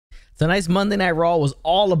Tonight's Monday Night Raw was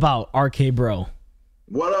all about RKBro.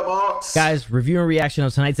 What up, Hawks? Guys, review and reaction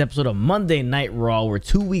of tonight's episode of Monday Night Raw. We're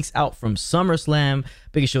 2 weeks out from SummerSlam,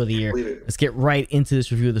 biggest show of the year. Let's get right into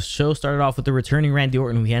this review. The show started off with the returning Randy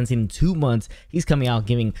Orton, who we hadn't seen in 2 months. He's coming out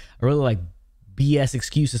giving a really like BS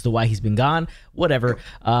excuse as to why he's been gone. Whatever.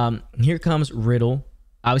 Here comes Riddle.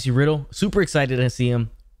 Obviously, Riddle, super excited to see him.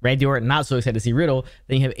 Randy Orton, not so excited to see Riddle.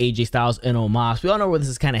 Then you have AJ Styles and Omos. We all know where this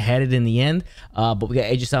is kind of headed in the end, but we got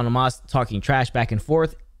AJ Styles and Omos talking trash back and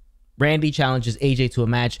forth. Randy challenges AJ to a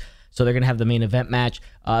match, so they're going to have the main event match.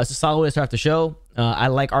 It's a solid way to start the show. I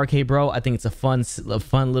like RKBro. I think it's a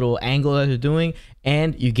fun little angle that they're doing,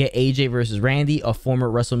 and you get AJ versus Randy, a former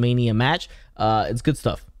WrestleMania match. It's good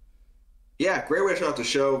stuff. Yeah, great way to start the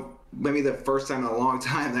show. Maybe the first time in a long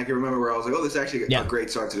time that I can remember where I was like, oh, this is actually a great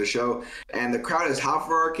start to the show. And the crowd is hot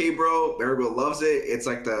for RKBro. Everybody loves it. It's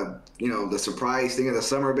like the, the surprise thing of the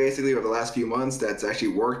summer, basically, over the last few months that's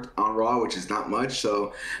actually worked on Raw, which is not much.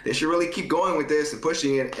 So they should really keep going with this and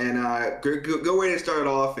pushing it. And good way to start it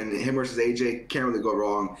off. And him versus AJ can't really go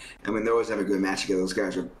wrong. I mean, they always have a good match together. Those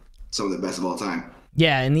guys are some of the best of all time.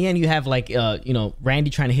 Yeah, in the end, you have like,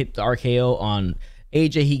 Randy trying to hit the RKO on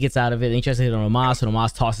AJ. He gets out of it, and he tries to hit on Omos, and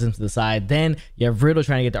Omos tosses him to the side. Then you have Riddle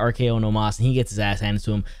trying to get the RKO on Omos, and he gets his ass handed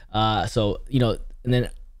to him. And then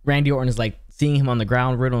Randy Orton is like seeing him on the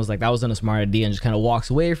ground. Riddle is like, that wasn't a smart idea, and just kind of walks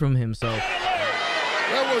away from him. So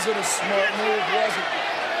that wasn't a smart move, was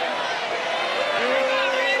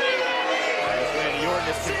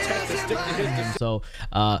it? So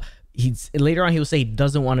later on he will say he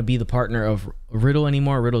doesn't want to be the partner of Riddle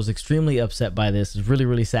anymore. Riddle's extremely upset by this. It's really,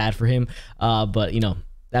 really sad for him. But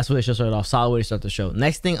that's where the show started off. Solid way to start the show.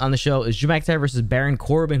 Next thing on the show is Drew McIntyre versus Baron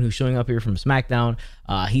Corbin, who's showing up here from SmackDown.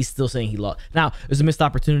 He's still saying he lost. Now, there's a missed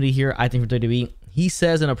opportunity here, I think, for WWE. He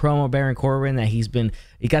says in a promo, Baron Corbin, that he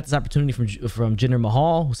got this opportunity from Jinder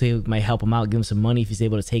Mahal, who say it might help him out, give him some money if he's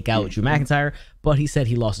able to take out Drew McIntyre. But he said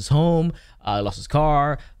he lost his home, lost his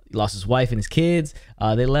car, lost his wife and his kids.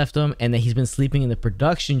 They left him, and then he's been sleeping in the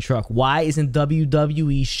production truck. Why isn't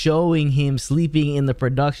WWE showing him sleeping in the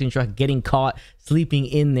production truck, getting caught sleeping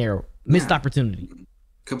in there? Missed opportunity.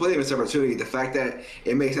 Completely missed opportunity. The fact that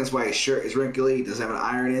it makes sense why his shirt is wrinkly. He doesn't have an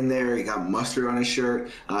iron in there. He got mustard on his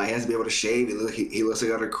shirt. He has to be able to shave. He looks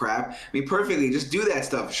like utter crap. I mean, perfectly. Just do that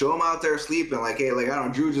stuff. Show him out there sleeping. Like, hey, like, I don't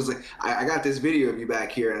know, Drew just like, I got this video of you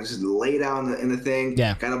back here, and just lay down in the thing.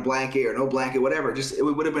 Yeah. Got a blanket or no blanket, whatever. Just it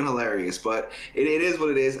would have been hilarious. But it is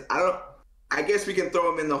what it is. I guess we can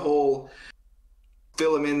throw him in the whole.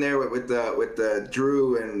 Fill him in there with the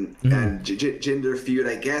Drew and Jinder feud.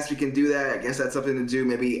 I guess we can do that. I guess that's something to do.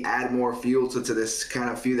 Maybe add more fuel to this kind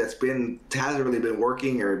of feud hasn't really been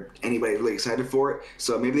working, or anybody really excited for it.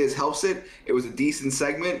 So maybe this helps it. It was a decent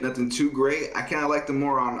segment, nothing too great. I kind of liked them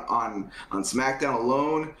more on SmackDown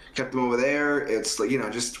alone. Kept them over there. It's like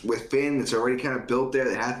just with Finn, it's already kind of built there.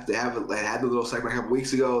 They had the little segment a couple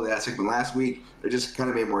weeks ago. That segment last week. It just kind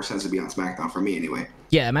of made more sense to be on SmackDown for me anyway.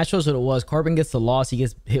 Yeah, the match shows what it was. Corbin gets the loss. He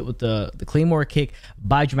gets hit with the Claymore kick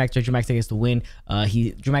by Drew McIntyre. Drew McIntyre gets the win.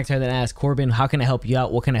 Drew McIntyre then asked Corbin, how can I help you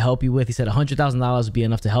out? What can I help you with? He said $100,000 would be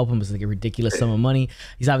enough to help him. It's like a ridiculous sum of money.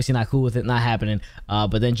 He's obviously not cool with it, not happening.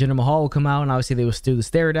 But then Jinder Mahal will come out, and obviously they would do the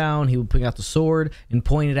stare down. He would bring out the sword and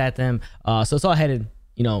point it at them. So it's all headed,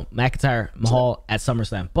 McIntyre, Mahal at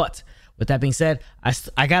SummerSlam. But with that being said,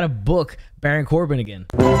 I got to book Baron Corbin again.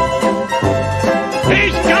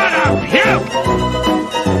 He's gonna puke!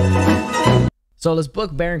 So let's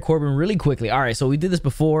book Baron Corbin really quickly. All right, so we did this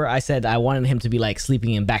before. I said I wanted him to be like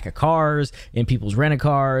sleeping in back of cars, in people's rental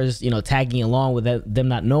cars, tagging along with them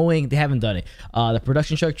not knowing. They haven't done it. The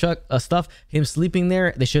production truck stuff, him sleeping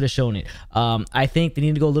there, they should have shown it. I think they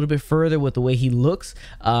need to go a little bit further with the way he looks.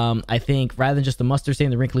 I think rather than just the mustard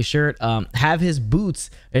stain, the wrinkly shirt, have his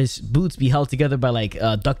boots be held together by like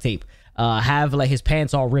duct tape. Have like his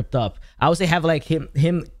pants all ripped up. I would say have like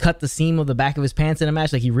him cut the seam of the back of his pants in a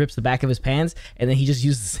match, like he rips the back of his pants and then he just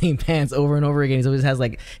uses the same pants over and over again. He always has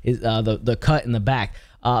like his the cut in the back.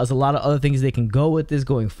 There's a lot of other things they can go with this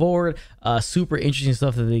going forward. Super interesting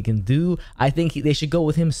stuff that they can do. I think they should go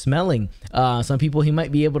with him smelling. Some people, he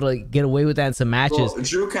might be able to get away with that in some matches. Well,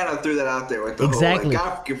 Drew kind of threw that out there with the whole,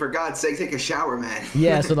 like, for God's sake, take a shower, man.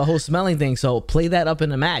 Yeah, so the whole smelling thing. So play that up in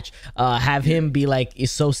the match. Have him be like,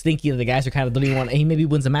 it's so stinky that the guys are kind of don't even want. He maybe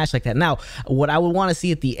wins a match like that. Now, what I would want to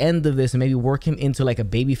see at the end of this, and maybe work him into like a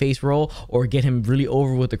babyface role or get him really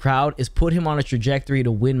over with the crowd, is put him on a trajectory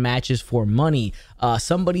to win matches for money.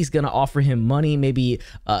 somebody's gonna offer him money, maybe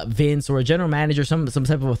Vince or a general manager, some type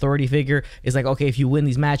of authority figure is like, okay, if you win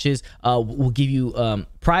these matches, we'll give you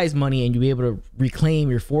prize money and you'll be able to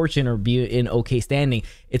reclaim your fortune or be in okay standing.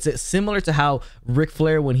 It's similar to how Ric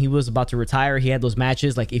Flair, when he was about to retire, he had those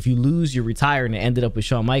matches like if you lose you retire, and it ended up with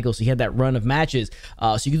Shawn Michaels. So he had that run of matches.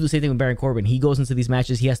 So you can do the same thing with Baron Corbin. He goes into these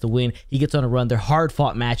matches, he has to win, he gets on a run. They're hard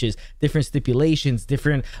fought matches, different stipulations,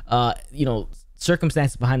 different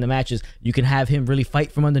circumstances behind the matches. You can have him really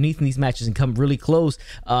fight from underneath in these matches and come really close,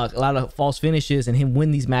 a lot of false finishes, and him win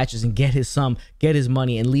these matches and get his sum, get his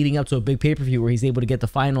money, and leading up to a big pay-per-view where he's able to get the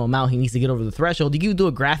final amount he needs to get over the threshold. You can do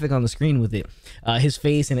a graphic on the screen with it, his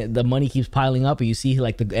face, and the money keeps piling up, and you see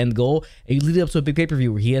like the end goal, and you lead it up to a big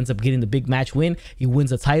pay-per-view where he ends up getting the big match win. He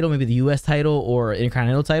wins a title, maybe the US title or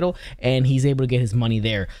Intercontinental title, and he's able to get his money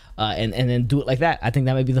there, and then do it like that. I think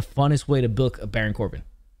that might be the funnest way to book Baron Corbin.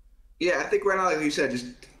 Yeah, I think right now, like you said, just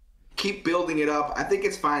keep building it up. I think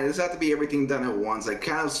it's fine. It doesn't have to be everything done at once. Like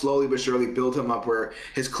kind of slowly but surely build him up where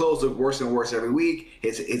his clothes look worse and worse every week.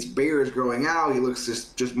 His beard is growing out. He looks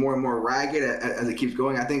just more and more ragged as it keeps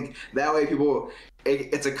going. I think that way people,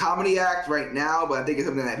 it's a comedy act right now, but I think it's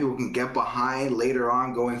something that people can get behind later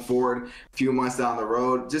on going forward, a few months down the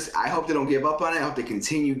road. Just I hope they don't give up on it. I hope they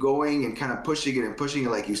continue going and kind of pushing it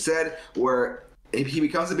like you said, where he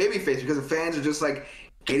becomes a babyface because the fans are just like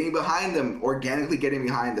getting behind them, organically getting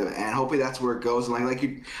behind them, and hopefully that's where it goes.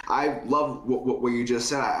 And I love what you just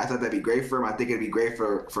said. I thought that'd be great for him. I think it'd be great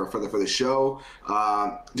for the show.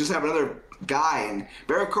 Just have another guy, and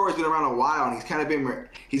Baron Corbin's been around a while, and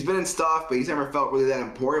he's been in stuff, but he's never felt really that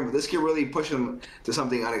important. But this could really push him to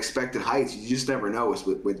something unexpected heights. You just never know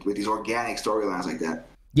with these organic storylines like that.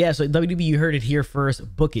 Yeah, so WWE, you heard it here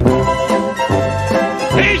first. Book it.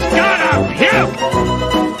 He's gonna puke!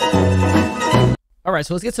 All right,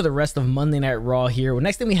 so let's get to the rest of Monday Night Raw here. Well,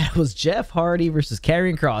 next thing we had was Jeff Hardy versus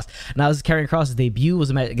Karrion Kross. Now, this is Karrion Kross' debut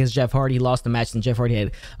was a match against Jeff Hardy. He lost the match, and Jeff Hardy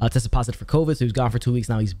had tested positive for COVID, so he was gone for 2 weeks.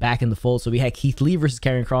 Now he's back in the fold. So we had Keith Lee versus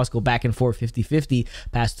Karrion Kross go back and forth 50-50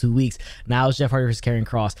 past 2 weeks. Now it's Jeff Hardy versus Karrion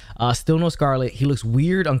Kross. Still no Scarlett. He looks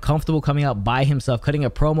weird, uncomfortable coming out by himself, cutting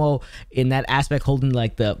a promo in that aspect, holding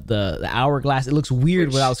like the hourglass. It looks weird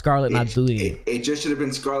without Scarlett not doing it. It just should have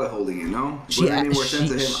been Scarlett holding it, no? Wouldn't any more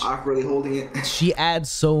sense of him awkwardly holding it? She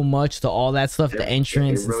adds so much to all that stuff, the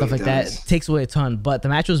entrance and stuff like that. It takes away a ton, but the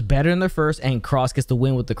match was better in the first, and Kross gets the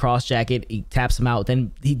win with the cross jacket. He taps him out,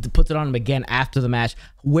 then he puts it on him again after the match.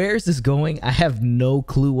 Where is this going? I have no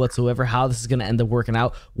clue whatsoever how this is going to end up working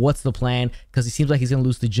out. What's the plan? Because he seems like he's going to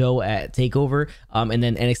lose to Joe at TakeOver, and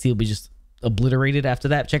then NXT will be just obliterated after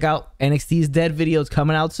that. Check out NXT is Dead videos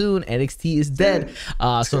coming out soon. NXT is dead.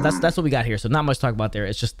 So that's what we got here. So not much to talk about there.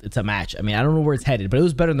 It's a match. I mean, I don't know where it's headed, but it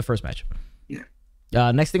was better than the first match.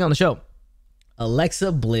 Next thing on the show,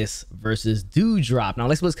 Alexa Bliss versus Doudrop. Now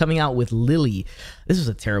Alexa Bliss coming out with Lily. This was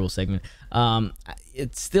a terrible segment.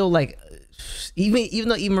 It's still like, even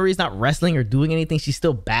though Eva Marie's not wrestling or doing anything, she's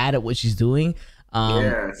still bad at what she's doing.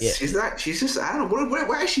 Yeah, she's not. She's just. I don't know.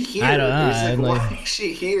 Why is she here? I don't know. Why is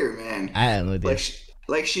she here, man? I don't know.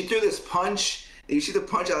 Like she threw this punch. And you see the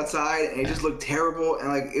punch outside, and it just looked terrible. And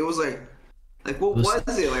like it was like what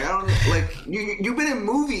was it? Like I don't like you've been in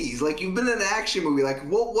movies, like you've been in an action movie. Like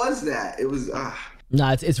what was that? It was No,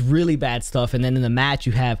 it's really bad stuff. And then in the match,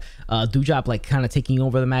 you have Doudrop like kind of taking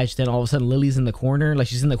over the match. Then all of a sudden, Lily's in the corner, like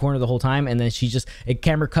she's in the corner the whole time. And then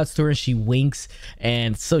camera cuts to her and she winks,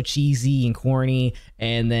 and it's so cheesy and corny.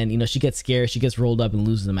 And then she gets scared, she gets rolled up and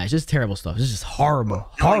loses the match. It's terrible stuff. It's just horrible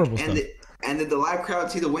stuff. And did the live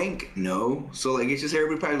crowd see the wink? No. So like it's just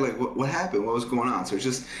everybody probably like, what happened? What was going on? So it's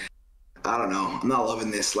just. I don't know. I'm not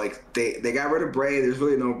loving this. Like they got rid of Bray. There's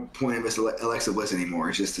really no point in this Alexa Bliss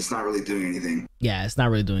anymore. It's not really doing anything. Yeah, it's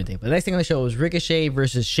not really doing anything. But the next thing on the show is Ricochet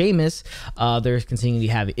versus Sheamus. They're continuing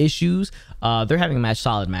to have issues. They're having a match,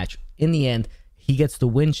 solid match. In the end, he gets the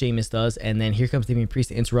win, Sheamus does, and then here comes Damien Priest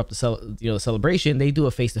to interrupt the celebration. They do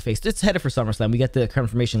a face-to-face. It's headed for SummerSlam. We get the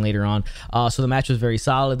confirmation later on. So the match was very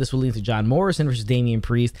solid. This will lead to John Morrison versus Damien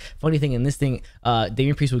Priest. Funny thing in this thing,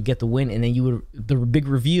 Damien Priest would get the win, and then the big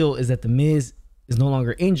reveal is that The Miz is no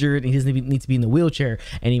longer injured and he doesn't need to be in the wheelchair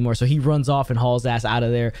anymore. So he runs off and hauls ass out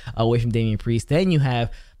of there away from Damien Priest. Then you have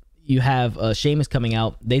Sheamus coming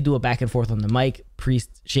out. They do a back and forth on the mic.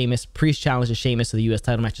 Priest challenges Sheamus to the U.S.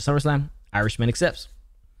 title match at SummerSlam. Irishman accepts.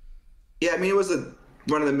 Yeah, I mean, it was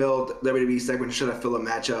run-of-the-mill WWE segment should have fill a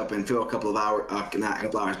matchup and fill a couple of hours, not a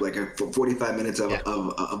couple hours, but like 45 minutes of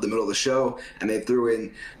the middle of the show, and they threw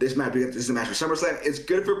in this match. This is a match for SummerSlam. It's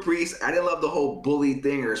good for Priest. I didn't love the whole bully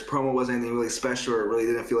thing, or his promo wasn't anything really special, or really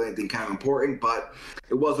didn't feel anything kind of important, but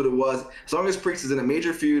it was what it was. As long as Priest is in a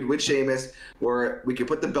major feud with Sheamus, where we can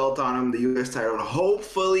put the belt on him, the U.S. title, and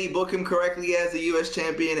hopefully book him correctly as the U.S.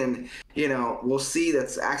 champion, and we'll see.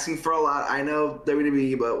 That's asking for a lot. I know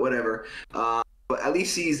WWE, but whatever. But at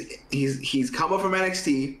least he's come up from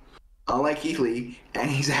NXT, unlike Keith Lee, and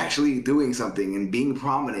he's actually doing something and being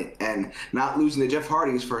prominent and not losing to Jeff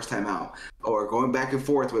Hardy his first time out, or going back and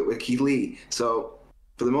forth with Keith Lee. So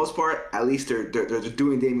for the most part, at least they're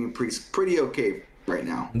doing Damien Priest pretty okay right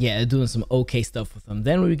now. Yeah, they're doing some okay stuff with them.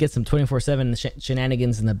 Then we get some 24/7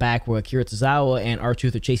 shenanigans in the back where Akira Tozawa and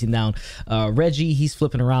R-Truth are chasing down Reggie. He's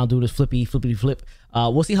flipping around, doing his flippy flip.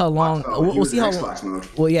 We'll see how long. We'll see how.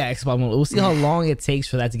 Well, yeah, Xbox mode. We'll see how long it takes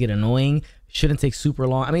for that to get annoying. Shouldn't take super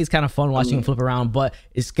long. I mean, it's kind of fun watching him flip around, but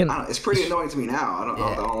it's pretty annoying to me now.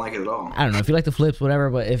 I don't like it at all. I don't know if you like the flips, whatever.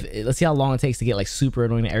 But let's see how long it takes to get like super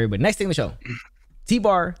annoying to everybody. Next thing in the show,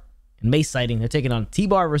 T-Bar and Mace sighting. They're taking on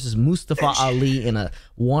T-Bar versus Mustafa Ali in a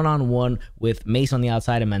one-on-one with Mace on the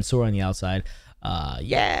outside and Mansoor on the outside.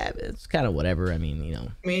 Yeah, it's kind of whatever. I mean,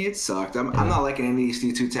 it sucked. I'm not liking any of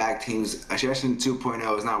these two tag teams. Ascension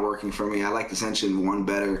 2.0 is not working for me. I like Ascension 1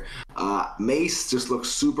 better. Mace just looks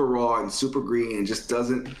super raw and super green and just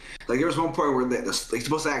doesn't, like, there was one point where they're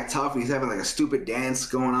supposed to act tough and he's having like a stupid dance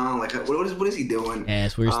going on. Like, what is he doing? Yeah,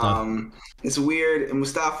 it's weird stuff. It's weird. And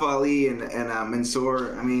Mustafa Ali and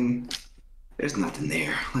Mansoor, I mean, there's nothing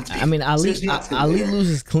there. Ali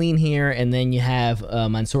loses clean here, and then you have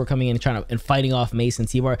Mansoor coming in and fighting off Mace and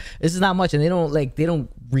T-Bar. This is not much, and they don't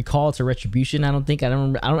recall to Retribution. I don't hear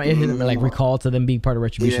them like recall to them being part of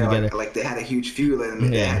Retribution together. Like they had a huge feud,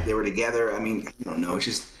 and they were together. I mean, I don't know.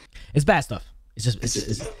 It's bad stuff. It's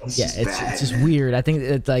just weird. I think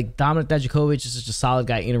it's like Dominik Dijakovic is just a solid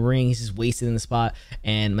guy in a ring. He's just wasted in the spot,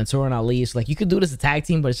 and Mansoor and Ali is like, you could do this as a tag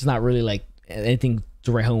team, but it's just not really like anything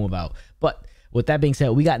to write home about. But with that being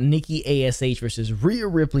said, we got Nikki ASH versus Rhea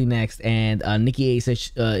Ripley next, and Nikki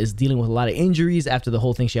ASH is dealing with a lot of injuries after the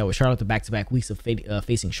whole thing she had with Charlotte, the back-to-back weeks of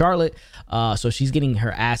facing Charlotte. So she's getting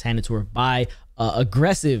her ass handed to her by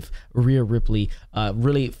aggressive Rhea Ripley,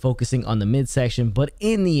 really focusing on the midsection. But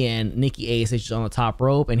in the end, Nikki ASH is on the top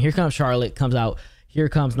rope, and here comes Charlotte, comes out,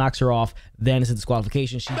 knocks her off, then it's a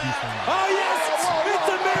disqualification. She beats them. Oh, yes! It's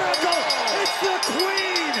a miracle! It's the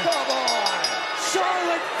queen! Come on!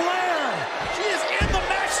 Charlotte Flair! She is in the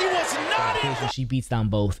match. She was not in. She beats down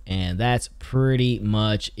both, and that's pretty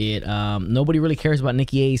much it. Nobody really cares about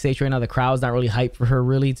Nikki ASH right now. The crowd's not really hyped for her,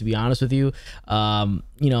 really, to be honest with you.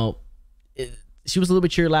 She was a little bit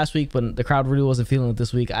cheered last week, but the crowd really wasn't feeling it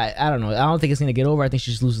this week. I don't know. I don't think it's going to get over. I think she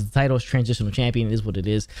just loses the title. She's transitional champion. It is what it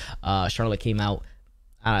is. Charlotte came out.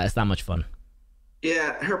 It's not much fun.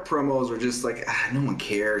 Yeah, her promos were just like, no one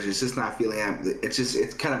cares. It's just not feeling it.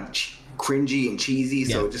 It's kind of cringy and cheesy,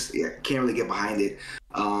 so can't really get behind it.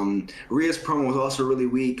 Rhea's promo was also really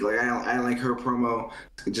weak. Like, I don't like her promo.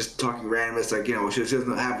 Just talking randomness, like, she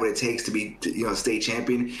doesn't have what it takes to be, state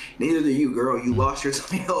champion. Neither do you, girl. You lost your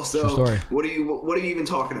title, so what are you even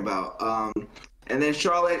talking about? And then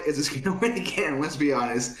Charlotte is just gonna win again. Let's be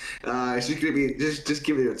honest. She's gonna be just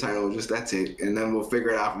give her the title. Just that's it, and then we'll figure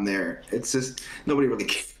it out from there. It's just nobody really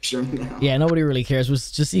cares right now. Yeah, nobody really cares. We'll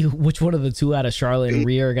just see which one of the two out of Charlotte and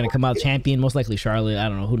Rhea are gonna come out champion. Most likely Charlotte. I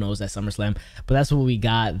don't know. Who knows at SummerSlam? But that's what we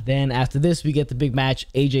got. Then after this, we get the big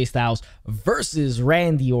match: AJ Styles versus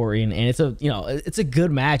Randy Orton, and it's a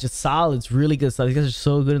good match. It's solid. It's really good stuff. These guys are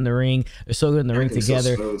so good in the ring. They're so good in the ring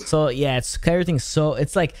together. So yeah, everything's so.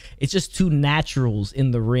 It's like it's just two naturals in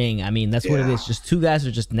the ring. I mean, that's what it is. Just two guys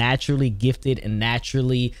are just naturally gifted and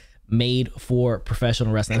naturally made for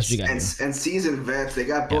professional wrestling. That's what you got. And seasoned vets, they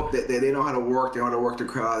got booked. They know how to work. They know how to work the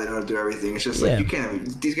crowd. They know how to do everything. It's just like you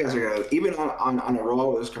can't. These guys are gonna, even on a Raw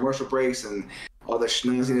with those commercial breaks and all the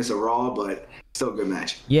schnoziness of Raw, but still a good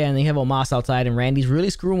match. Yeah, and they have Omos outside, and Randy's really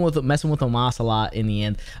messing with Omos a lot in the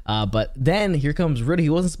end. But then here comes Riddle. He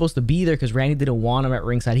wasn't supposed to be there because Randy didn't want him at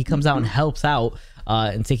ringside. He comes out and helps out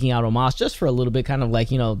and taking out Omos just for a little bit, kind of like,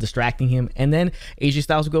 distracting him. And then AJ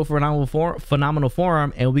Styles will go for a phenomenal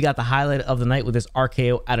forearm, and we got the highlight of the night with this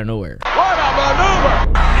RKO out of nowhere. What a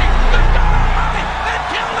maneuver!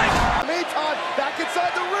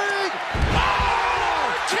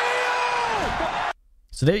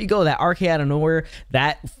 So there you go. That RK out of nowhere,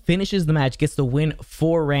 that finishes the match, gets the win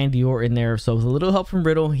for Randy Orton there. So with a little help from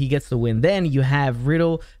Riddle, he gets the win. Then you have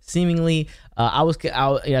Riddle seemingly, I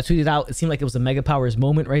tweeted out, it seemed like it was a Mega Powers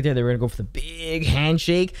moment right there. They were going to go for the big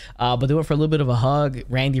handshake, but they went for a little bit of a hug.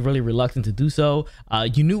 Randy really reluctant to do so.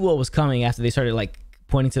 You knew what was coming after they started like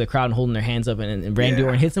pointing to the crowd and holding their hands up, and Randy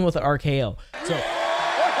Orton hits him with an RKO.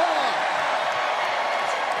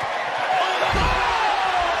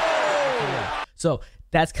 So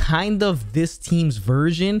that's kind of this team's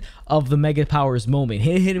version of the Mega Powers moment.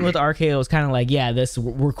 Hitting with RKO is kind of like, yeah,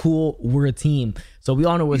 we're cool, we're a team. So we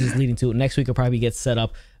all know what this is leading to. Next week will probably get set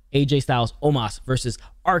up AJ Styles, Omos versus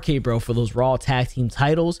RKBro for those Raw tag team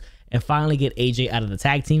titles, and finally get AJ out of the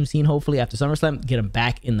tag team scene. Hopefully after SummerSlam, get him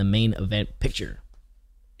back in the main event picture.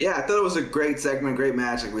 Yeah, I thought it was a great segment, great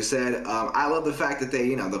match. Like we said, I love the fact that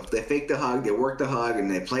they, they faked the hug, they worked the hug, and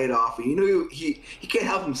they played off. And he can't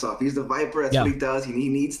help himself. He's the Viper. That's what he does. He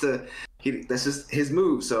needs to. That's just his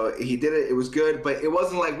move. So he did it. It was good, but it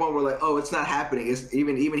wasn't like one where like, oh, it's not happening. It's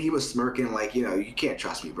even he was smirking like, you can't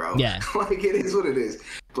trust me, bro. Yeah, like it is what it is.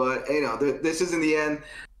 But this is in the end.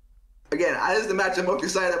 Again, this is the match I'm most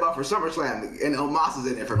excited about for SummerSlam, and Omos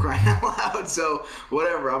is in it for crying out loud. So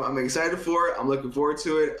whatever, I'm excited for it. I'm looking forward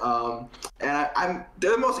to it. And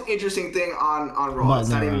they're the most interesting thing on Raw. It's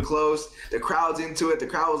not even close. The crowd's into it. The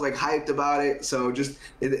crowd was like hyped about it. So just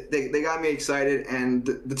they got me excited. And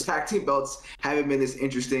the tag team belts haven't been this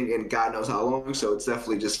interesting in God knows how long. So it's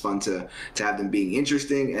definitely just fun to have them being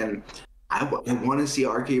interesting. And I want to see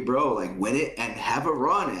RK-Bro like win it and have a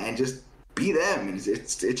run and just be them.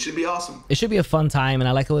 It should be awesome. It should be a fun time, and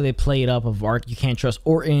I like the way they play it up. Of Art, you can't trust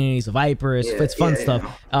Orton. He's a Viper. It's fun stuff.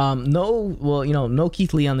 No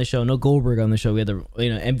Keith Lee on the show, no Goldberg on the show. We had the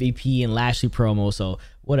MVP and Lashley promo. So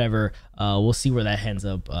whatever. We'll see where that ends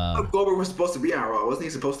up. Goldberg was supposed to be on Raw. Wasn't he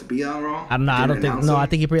supposed to be on Raw? I don't think. No, I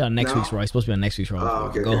think he'll be on next week's Raw. He's supposed to be on next week's Raw.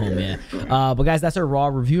 Go home, yeah. But guys, that's our Raw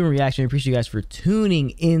review and reaction. I appreciate you guys for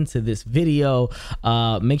tuning into this video.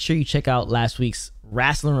 Make sure you check out last week's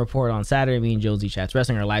Wrestling Report on Saturday. Me and Jonesy Chats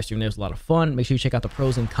Wrestling, our live stream there was a lot of fun. Make sure you check out the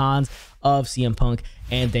pros and cons of CM Punk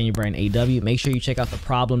and Daniel Bryan AEW. Make sure you check out the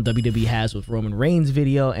problem WWE has with Roman Reigns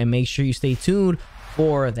video, and make sure you stay tuned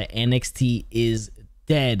for the NXT is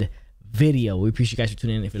Dead video. We appreciate you guys for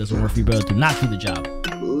tuning in. If it doesn't work for you, bro, do not do the job.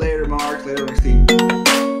 Later, Mark. Later, NXT.